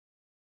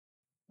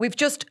We've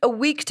just a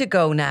week to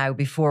go now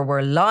before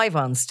we're live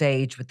on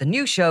stage with the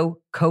new show,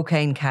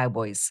 Cocaine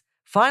Cowboys.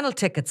 Final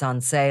tickets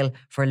on sale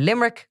for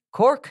Limerick,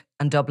 Cork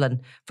and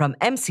Dublin from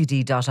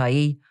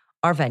mcd.ie,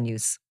 our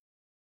venues.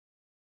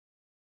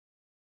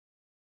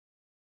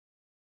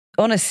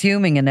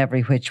 Unassuming in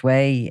every which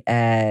way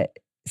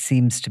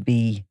seems to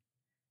be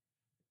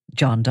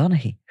John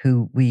Donaghy,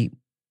 who we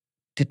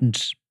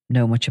didn't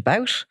know much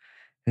about,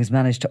 who's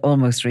managed to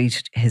almost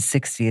reach his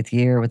 60th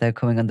year without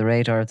coming on the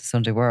radar of the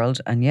Sunday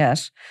World, and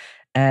yet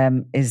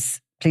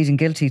is pleading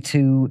guilty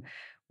to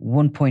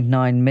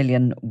 1.9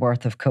 million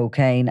worth of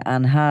cocaine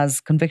and has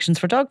convictions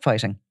for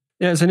dogfighting.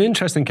 Yeah, it's an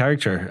interesting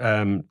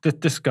character.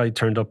 This guy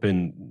turned up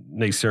in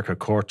Naas Circuit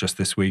Court just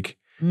this week.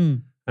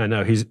 And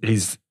now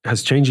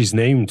has changed his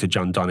name to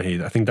John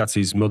Donaghy. I think that's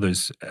his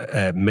mother's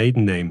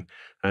maiden name.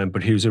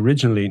 But he was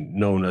originally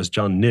known as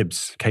John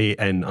Knibbs,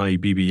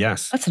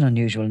 Knibbs. That's an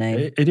unusual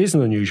name. It is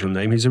an unusual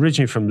name. He's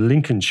originally from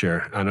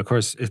Lincolnshire. And of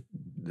course, it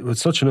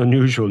was such an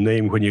unusual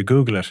name when you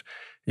Google it.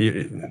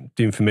 The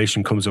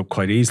information comes up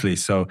quite easily.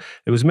 So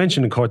it was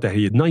mentioned in court that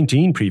he had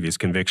 19 previous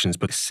convictions,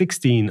 but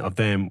 16 of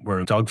them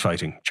were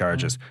dogfighting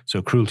charges,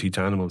 so cruelty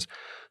to animals.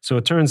 So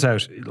it turns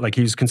out like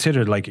he's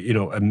considered like,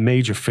 a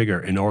major figure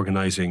in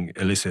organising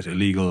illicit,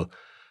 illegal,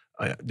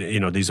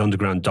 these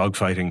underground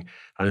dogfighting.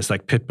 And it's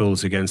like pit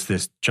bulls against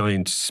this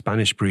giant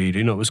Spanish breed.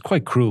 It was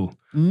quite cruel,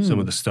 some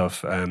of the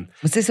stuff.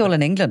 Was this all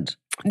in England?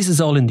 This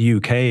is all in the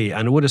UK,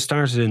 and it would have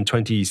started in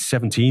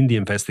 2017, the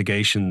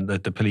investigation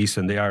that the police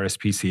and the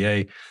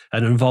RSPCA,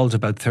 and involved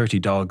about 30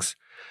 dogs.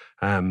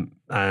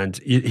 And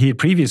he had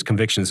previous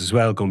convictions as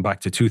well, going back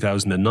to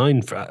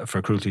 2009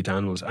 for cruelty to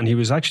animals. And he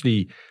was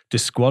actually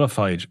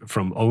disqualified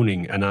from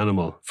owning an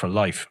animal for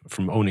life,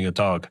 from owning a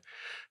dog.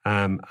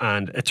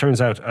 And it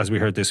turns out, as we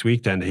heard this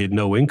week then, he had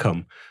no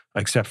income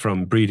except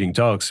from breeding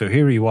dogs. So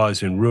here he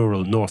was in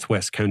rural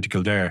northwest County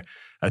Kildare,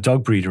 a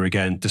dog breeder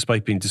again,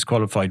 despite being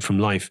disqualified from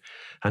life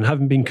and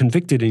having been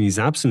convicted in his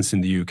absence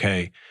in the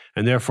UK,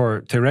 and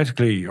therefore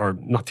theoretically, or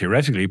not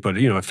theoretically, but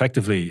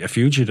effectively a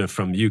fugitive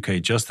from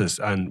UK justice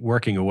and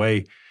working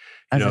away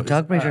as a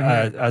dog breeder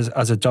here.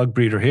 As a dog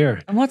breeder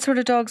here. And what sort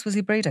of dogs was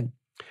he breeding?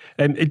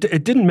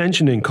 It didn't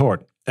mention in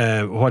court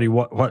what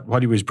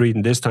he was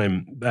breeding this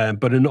time,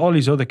 but in all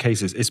these other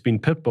cases, it's been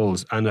pit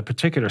bulls and a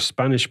particular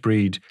Spanish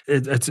breed.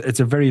 It's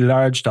a very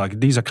large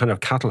dog. These are kind of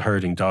cattle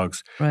herding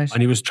dogs, right?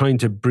 And he was trying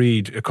to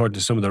breed, according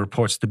to some of the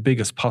reports, the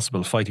biggest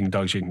possible fighting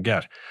dogs you can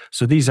get.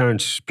 So these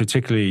aren't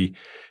particularly,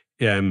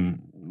 I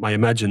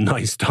imagine,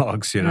 nice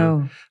dogs,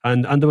 No.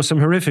 And there were some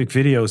horrific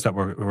videos that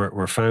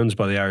were found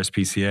by the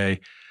RSPCA.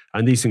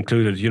 And these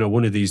included,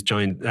 one of these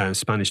giant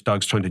Spanish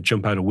dogs trying to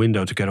jump out a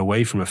window to get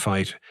away from a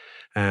fight.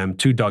 2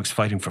 dogs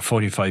fighting for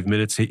 45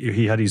 minutes.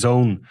 He had his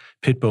own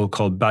pit bull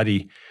called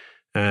Baddy.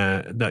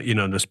 That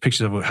there's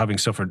pictures of him having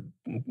suffered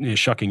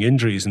shocking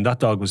injuries, and that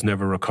dog was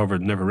never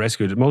recovered, never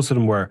rescued. Most of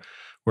them were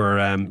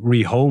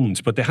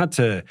rehomed, but they had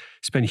to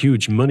spend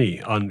huge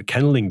money on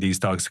kenneling these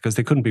dogs because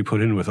they couldn't be put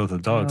in with other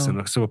dogs,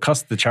 and so it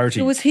cost the charity.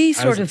 So was he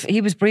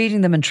he was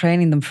breeding them and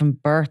training them from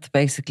birth,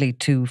 basically,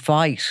 to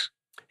fight?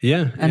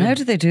 Yeah. And how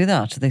did they do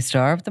that? Did they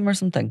starve them or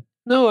something?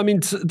 No, I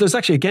mean, there's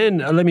actually, again,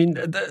 they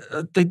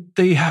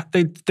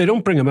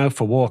don't bring them out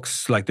for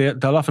walks. Like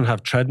they'll often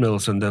have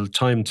treadmills and they'll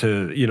tie them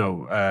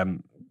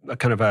to,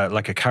 kind of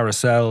like a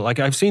carousel. Like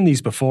I've seen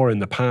these before in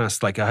the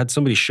past. Like I had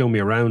somebody show me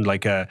around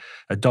like a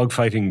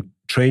dogfighting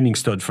training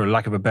stud, for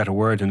lack of a better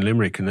word, in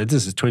Limerick. And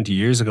this is 20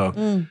 years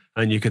ago.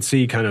 And you could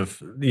see kind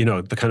of,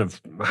 the kind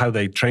of how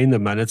they train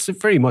them. And it's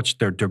very much,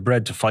 they're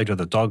bred to fight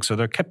other dogs. So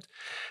they're kept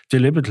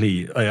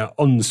deliberately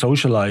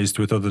unsocialized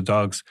with other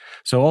dogs.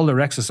 So all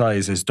their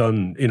exercise is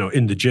done,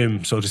 in the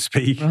gym, so to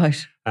speak.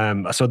 Right.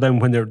 So then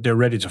when they're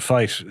ready to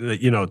fight,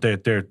 they'll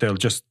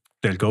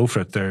go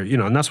for it.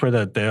 And that's where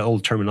the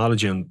old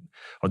terminology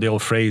or the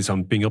old phrase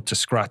on being up to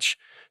scratch,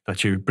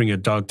 that you bring a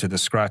dog to the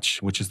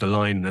scratch, which is the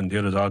line, and the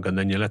other dog, and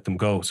then you let them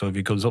go. So if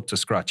he goes up to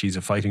scratch, he's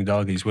a fighting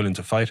dog, he's willing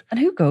to fight.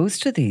 And who goes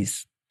to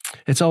these?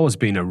 It's always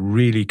been a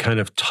really kind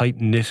of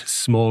tight-knit,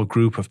 small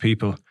group of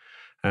people.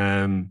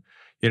 Years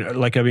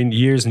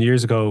and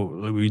years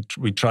ago,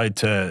 we tried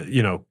to,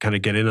 kind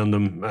of get in on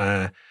them.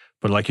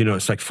 But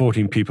it's like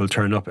 14 people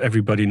turn up.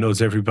 Everybody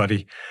knows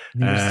everybody.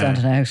 You're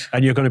standing out.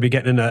 And you're going to be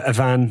getting in a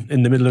van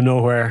in the middle of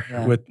nowhere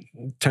with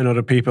 10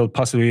 other people,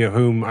 possibly of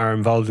whom are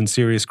involved in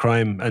serious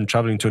crime, and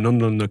travelling to an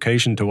unknown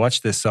location to watch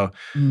this. So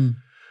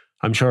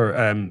I'm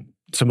sure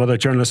some other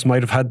journalists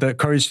might have had the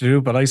courage to do,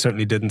 but I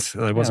certainly didn't.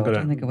 I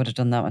don't think I would have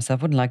done that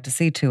myself. Wouldn't like to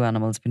see 2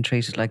 animals being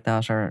treated like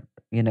that, or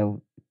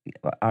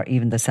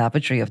even the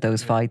savagery of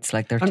those fights.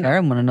 Like they're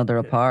tearing one another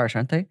apart,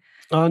 aren't they?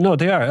 No,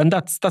 they are. And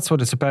that's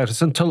what it's about.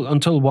 It's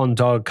until one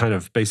dog kind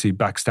of basically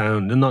backs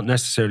down, and not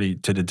necessarily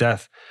to the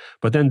death.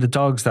 But then the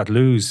dogs that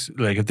lose,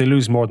 like if they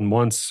lose more than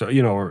once,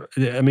 they're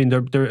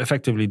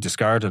effectively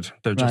discarded.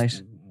 They're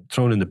just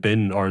thrown in the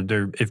bin, or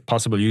they're, if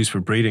possible, used for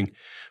breeding.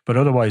 But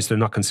otherwise, they're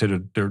not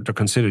considered, they're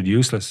considered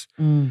useless.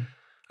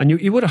 And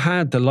you would have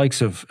had the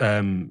likes of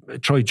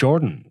Troy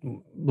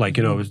Jordan, like,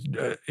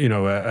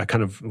 a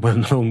kind of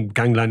well-known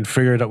gangland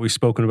figure that we've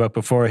spoken about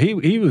before.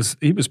 He was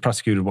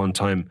prosecuted one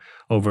time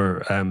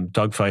over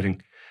dogfighting,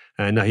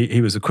 and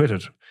he was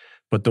acquitted.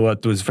 But there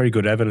was very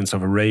good evidence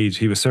of a raid.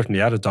 He was certainly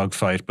at a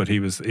dogfight, but he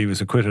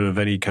was acquitted of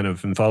any kind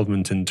of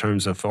involvement in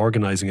terms of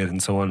organising it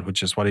and so on,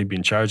 which is what he'd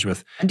been charged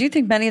with. And do you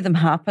think many of them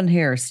happen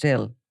here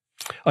still?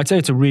 I'd say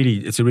it's a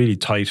really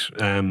tight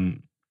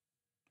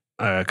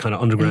kind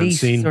of underground elite,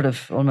 scene, sort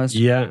of almost.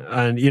 Yeah,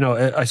 and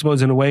I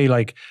suppose in a way,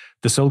 like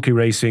the sulky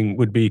racing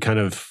would be kind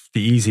of the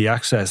easy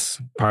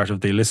access part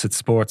of the illicit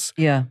sports.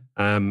 Yeah.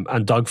 And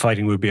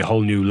dogfighting would be a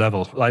whole new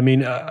level. I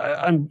mean,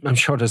 I'm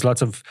sure there's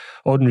lots of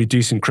ordinary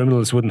decent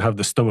criminals wouldn't have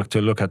the stomach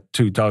to look at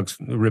two dogs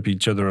rip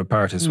each other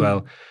apart as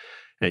well.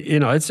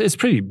 It's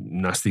pretty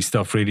nasty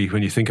stuff, really,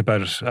 when you think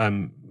about it.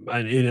 And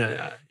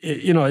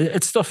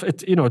it's stuff.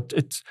 It's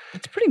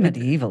pretty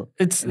medieval.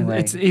 It's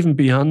even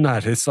beyond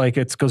that. It's like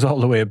it goes all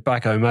the way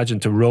back, I imagine,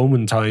 to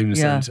Roman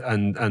times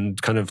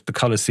and kind of the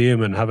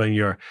Colosseum and having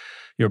your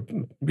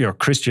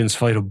Christians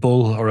fight a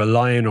bull or a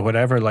lion or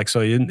whatever. Like,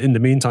 so in the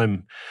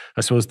meantime,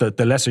 I suppose that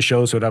the lesser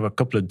shows would have a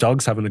couple of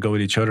dogs having to go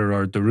with each other,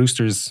 or the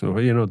roosters,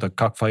 or the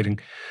cockfighting.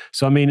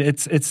 So I mean,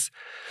 it's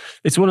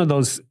one of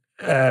those.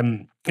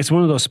 It's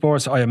one of those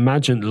sports, I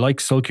imagine, like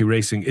sulky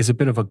racing, is a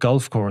bit of a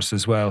golf course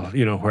as well,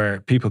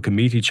 where people can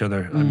meet each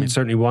other. I mean,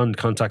 certainly one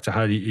contact I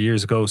had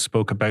years ago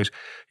spoke about,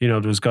 there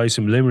was guys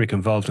from Limerick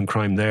involved in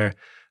crime there,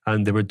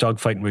 and they were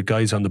dogfighting with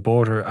guys on the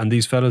border, and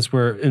these fellas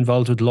were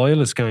involved with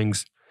loyalist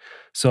gangs.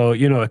 So,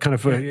 you're going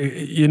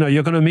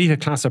to meet a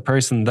class of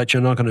person that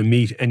you're not going to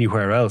meet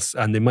anywhere else,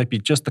 and they might be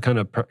just the kind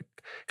of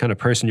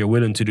person you're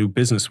willing to do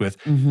business with.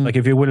 Mm-hmm. Like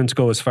if you're willing to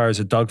go as far as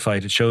a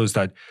dogfight, it shows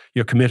that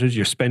you're committed,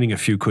 you're spending a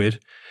few quid.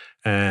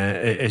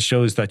 It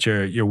shows that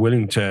you're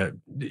willing to,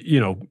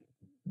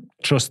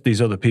 trust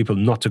these other people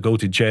not to go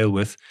to jail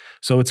with.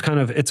 So it's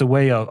a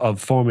way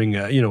of forming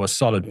a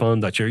solid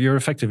bond that you're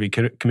effectively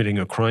committing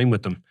a crime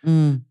with them.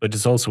 But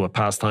it's also a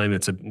pastime.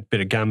 It's a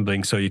bit of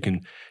gambling, so you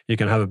can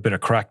have a bit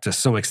of crack to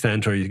some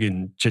extent, or you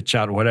can chit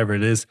chat or whatever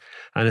it is.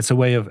 And it's a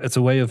way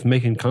of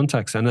making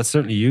contacts, and it's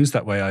certainly used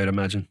that way, I'd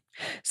imagine.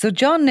 So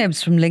John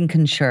Knibbs from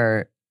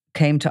Lincolnshire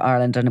came to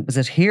Ireland, and was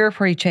it here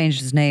where he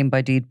changed his name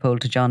by deed poll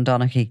to John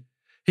Donaghy?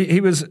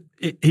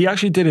 He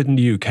actually did it in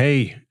the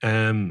UK,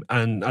 and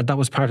that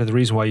was part of the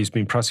reason why he's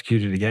been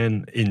prosecuted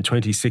again in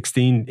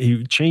 2016.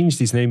 He changed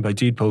his name by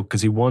deed poll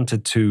because he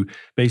wanted to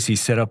basically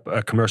set up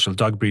a commercial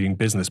dog breeding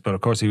business, but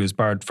of course he was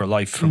barred for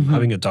life from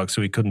having a dog,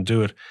 so he couldn't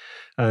do it.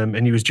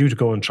 And he was due to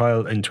go on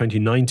trial in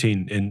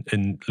 2019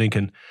 in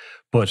Lincoln,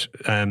 but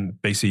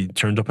basically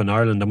turned up in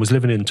Ireland and was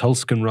living in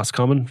Tulskin,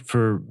 Roscommon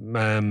for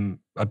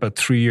about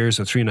 3 years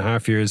or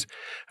 3.5 years.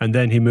 And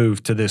then he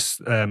moved to this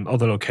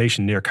other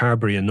location near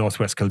Carbery in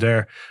northwest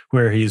Kildare,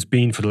 where he has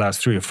been for the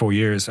last 3 or 4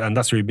 years. And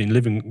that's where he'd been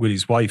living with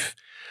his wife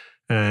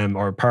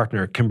or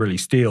partner, Kimberly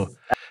Steele.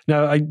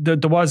 Now,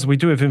 we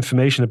do have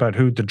information about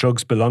who the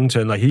drugs belong to,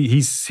 and like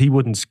he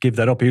wouldn't give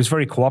that up. He was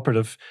very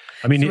cooperative.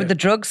 I mean, so were the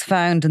drugs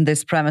found in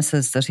this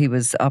premises that he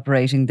was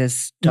operating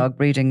this dog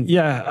breeding?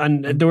 Yeah,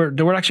 and they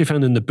were actually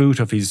found in the boot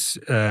of his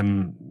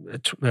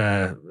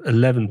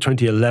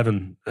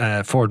 2011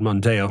 Ford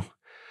Mondeo.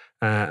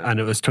 And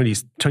it was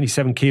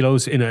 27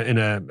 kilos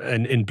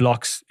in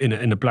blocks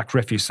in a black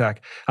refuse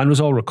sack, and it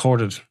was all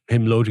recorded,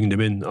 him loading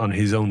them in on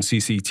his own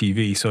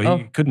CCTV. So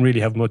he couldn't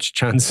really have much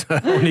chance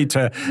only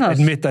to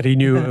admit that he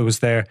knew it was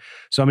there.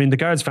 So I mean, the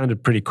guards found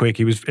it pretty quick.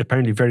 He was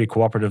apparently very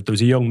cooperative. There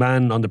was a young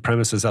man on the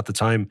premises at the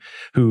time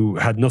who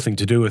had nothing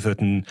to do with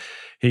it, and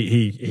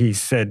he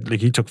said, like,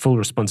 he took full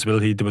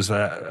responsibility. There was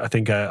I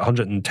think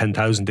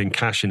 110,000 in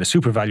cash in a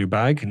super value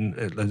bag, and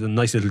a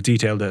nice little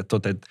detail that I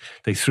thought that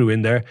they threw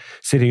in there,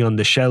 sitting on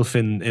the shelf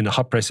in a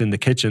hot press in the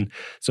kitchen.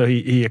 So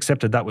he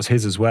accepted that was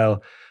his as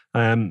well.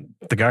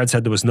 The guard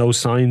said there was no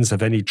signs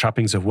of any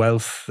trappings of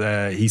wealth.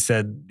 He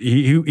said,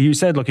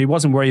 look, he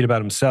wasn't worried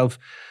about himself,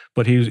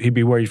 but he'd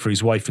be worried for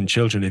his wife and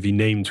children if he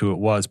named who it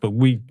was. But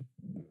we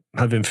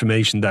have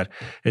information that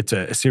it's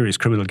a serious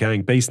criminal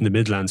gang based in the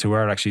Midlands who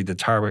are actually the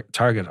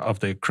target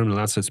of the Criminal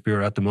Assets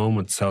Bureau at the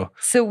moment. So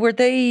were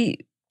they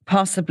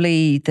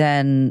possibly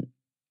then,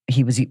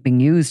 he was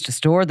being used to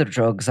store the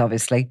drugs,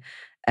 obviously.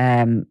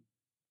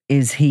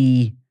 Is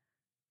he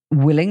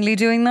willingly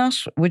doing that,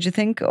 would you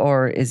think?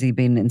 Or is he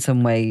been in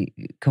some way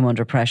come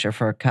under pressure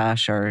for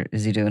cash, or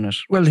is he doing it?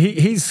 Well,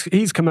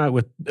 he's come out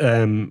with,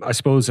 I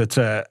suppose it's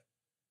a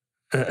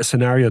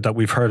scenario that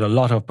we've heard a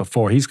lot of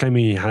before. He's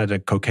claiming he had a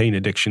cocaine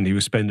addiction. He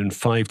was spending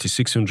 €500 to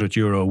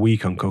 €600 a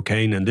week on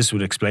cocaine, and this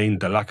would explain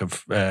the lack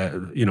of,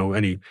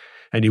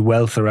 any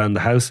wealth around the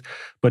house.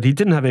 But he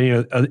didn't have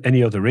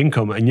any other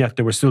income, and yet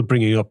they were still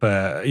bringing up,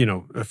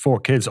 4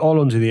 kids,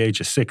 all under the age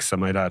of 6, I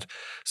might add.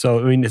 So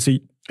I mean, it's a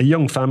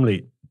young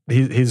family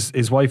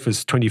his wife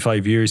is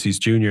 25 years his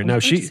junior. Now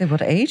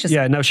what age is?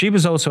 Yeah, now she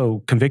was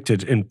also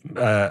convicted in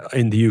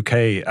the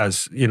UK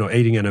as, you know,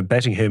 aiding and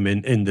abetting him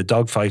in the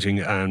dog fighting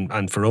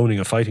and for owning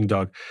a fighting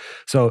dog.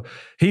 So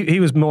he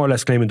was more or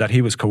less claiming that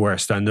he was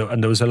coerced, and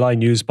there was a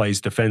line used by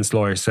his defence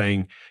lawyer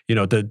saying, you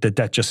know, the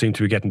debt just seemed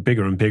to be getting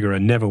bigger and bigger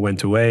and never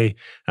went away,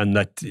 and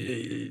that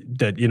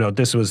you know,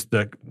 this was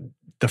the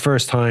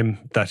first time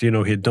that, you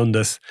know, he had done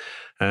this.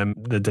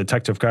 The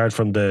detective guard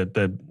from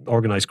the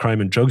organised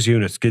crime and drugs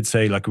unit did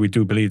say, like, we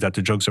do believe that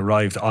the drugs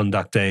arrived on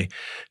that day.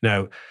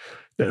 Now,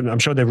 I'm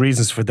sure there are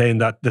reasons for saying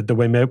that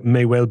there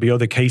may well be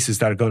other cases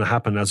that are going to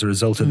happen as a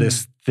result of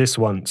this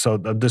one. So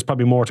there's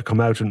probably more to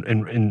come out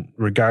in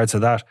regards to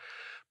that.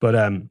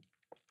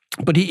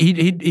 But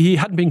he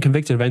hadn't been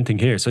convicted of anything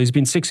here. So he's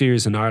been 6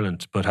 years in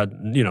Ireland, but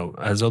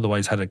has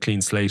otherwise had a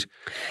clean slate.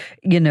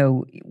 You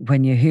know,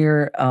 when you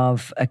hear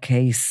of a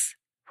case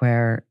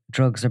where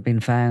drugs are being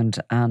found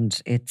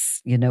and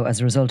it's, you know,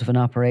 as a result of an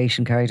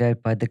operation carried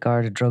out by the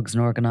Garda Drugs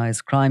and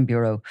Organised Crime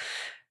Bureau,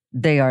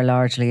 they are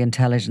largely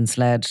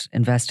intelligence-led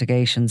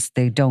investigations.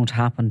 They don't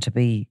happen to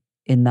be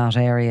in that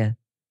area.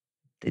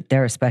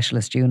 They're a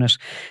specialist unit.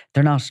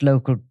 They're not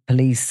local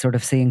police sort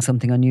of seeing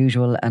something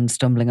unusual and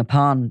stumbling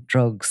upon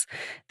drugs.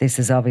 This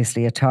is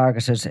obviously a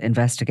targeted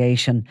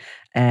investigation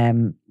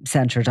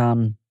centred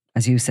on,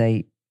 as you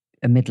say,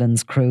 a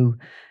Midlands crew.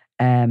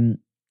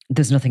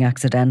 There's nothing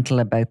accidental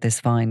about this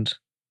find.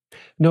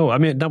 No, I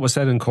mean, that was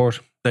said in court.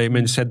 They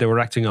said they were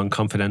acting on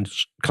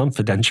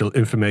confidential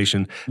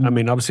information. I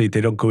mean, obviously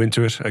they don't go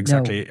into it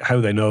exactly how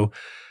they know.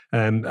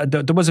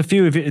 There was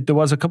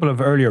a couple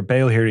of earlier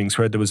bail hearings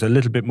where there was a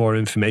little bit more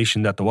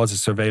information that there was a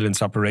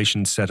surveillance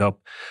operation set up.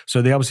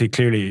 So they obviously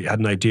clearly had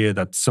an idea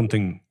that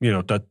something, you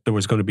know, that there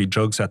was going to be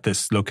drugs at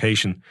this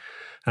location.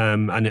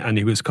 And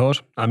he was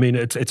caught. I mean,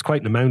 it's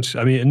quite an amount.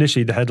 I mean,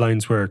 initially the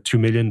headlines were 2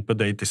 million, but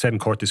they said in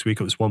court this week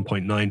it was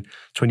 1.9,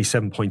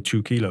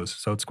 27.2 kilos.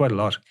 So it's quite a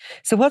lot.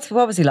 So what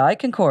was he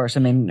like in court? I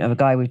mean, a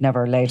guy we've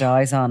never laid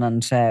eyes on,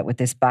 and with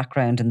this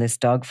background and this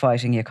dog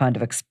fighting, you kind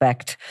of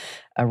expect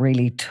a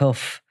really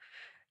tough,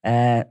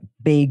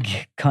 big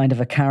kind of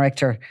a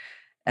character,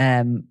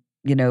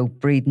 you know,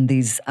 breeding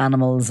these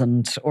animals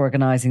and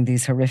organising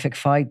these horrific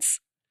fights.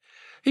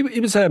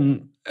 He was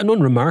an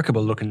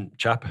unremarkable looking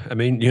chap. I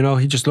mean, you know,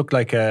 he just looked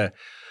like a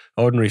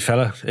ordinary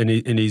fella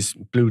in his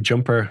blue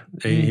jumper.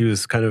 He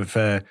was kind of,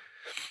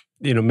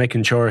 you know,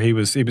 making sure he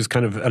was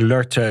kind of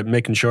alert to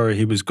making sure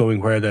he was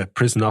going where the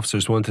prison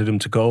officers wanted him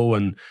to go.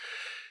 And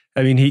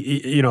I mean,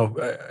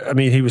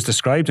 he was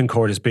described in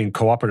court as being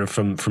cooperative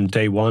from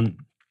day one.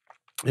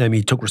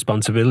 He took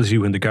responsibility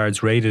when the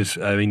guards raided.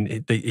 I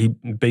mean, he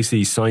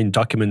basically signed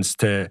documents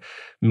to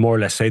more or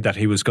less say that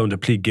he was going to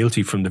plead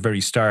guilty from the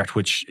very start,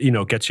 which, you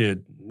know,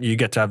 you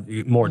get to have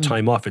more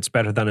time off. It's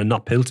better than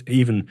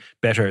even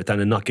better than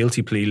a not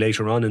guilty plea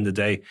later on in the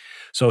day.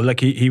 So,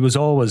 like, he was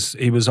always,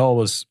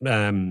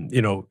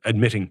 you know,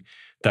 admitting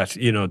that,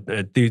 you know,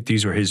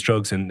 these were his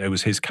drugs and it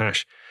was his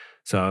cash.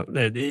 So,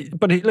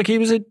 but he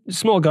was a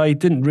small guy.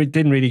 Didn't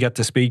really get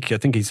to speak. I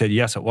think he said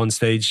yes at one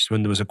stage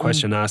when there was a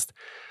question asked.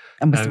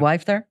 And was the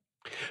wife there?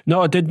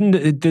 No, it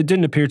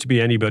didn't appear to be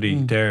anybody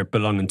there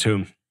belonging to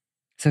him.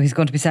 So he's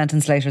going to be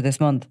sentenced later this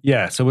month?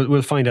 Yeah, so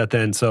we'll find out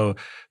then. So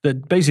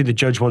basically the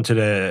judge wanted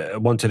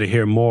to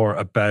hear more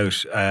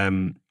about,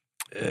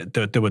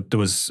 there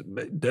was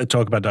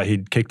talk about that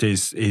he'd kicked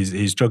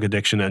his drug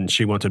addiction, and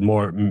she wanted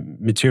more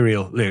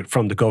material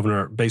from the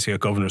governor, basically a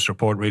governor's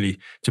report really,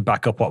 to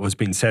back up what was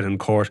being said in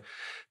court,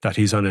 that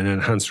he's on an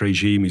enhanced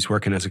regime, he's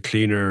working as a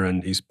cleaner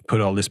and he's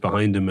put all this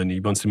behind him and he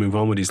wants to move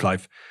on with his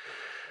life.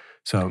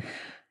 So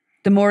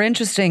the more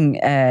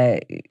interesting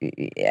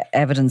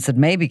evidence that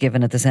may be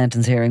given at the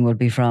sentence hearing will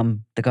be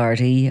from the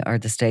Gardaí or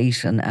the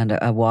state, and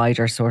a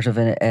wider sort of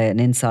an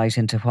insight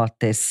into what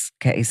this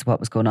case,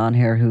 what was going on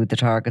here, who the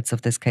targets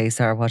of this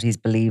case are, what he's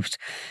believed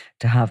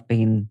to have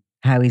been,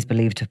 how he's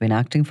believed to have been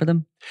acting for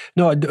them.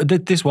 No,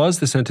 this was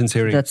the sentence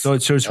hearing. So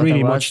it's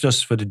really much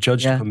just for the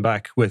judge to come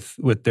back with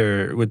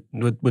her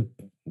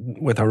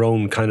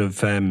own kind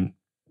of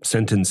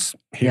sentence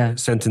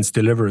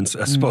deliverance,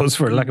 I suppose,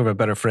 for lack of a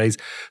better phrase.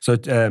 So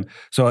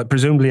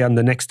presumably on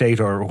the next date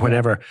or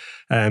whenever,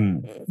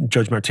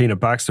 Judge Martina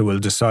Baxter will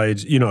decide,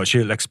 you know,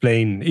 she'll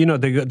explain, you know,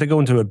 they go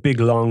into a big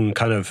long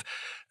kind of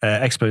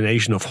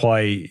explanation of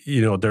why,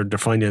 you know, they're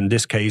finding in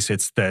this case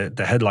it's the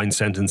headline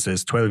sentence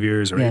is 12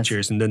 years or 8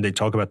 years, and then they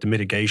talk about the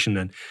mitigation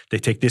and they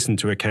take this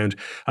into account.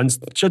 And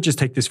judges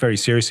take this very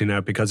seriously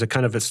now because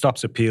it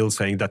stops appeals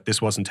saying that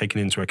this wasn't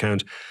taken into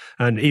account.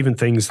 And even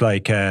things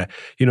like,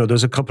 you know,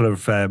 there's a couple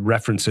of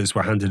references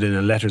were handed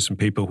in letters from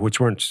people which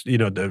weren't, you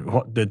know,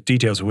 the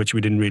details of which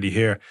we didn't really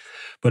hear.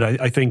 But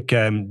I think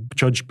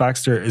Judge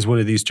Baxter is one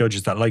of these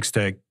judges that likes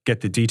to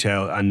get the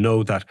detail and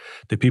know that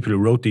the people who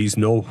wrote these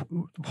know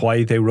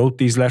why they wrote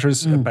these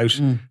letters about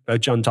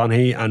John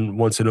Donaghy, and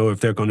wants to know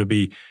if they're going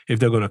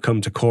to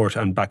come to court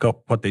and back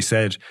up what they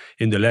said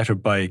in the letter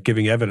by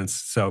giving evidence.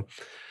 So,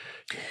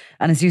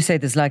 and as you say,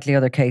 there's likely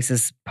other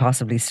cases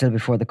possibly still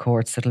before the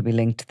courts that'll be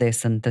linked to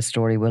this, and the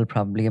story will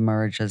probably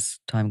emerge as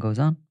time goes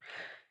on.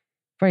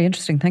 Very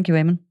interesting. Thank you,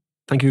 Eamon.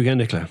 Thank you again,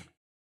 Nicola.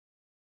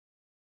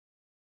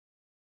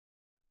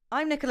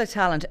 I'm Nicola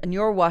Tallant, and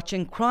you're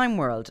watching Crime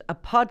World, a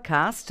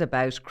podcast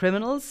about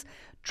criminals,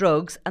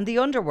 drugs and the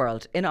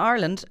underworld in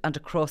Ireland and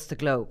across the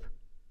globe.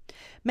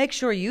 Make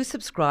sure you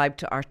subscribe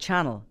to our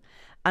channel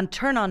and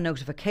turn on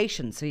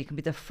notifications so you can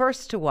be the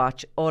first to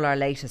watch all our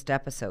latest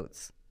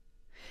episodes.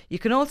 You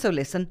can also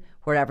listen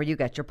wherever you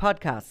get your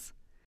podcasts.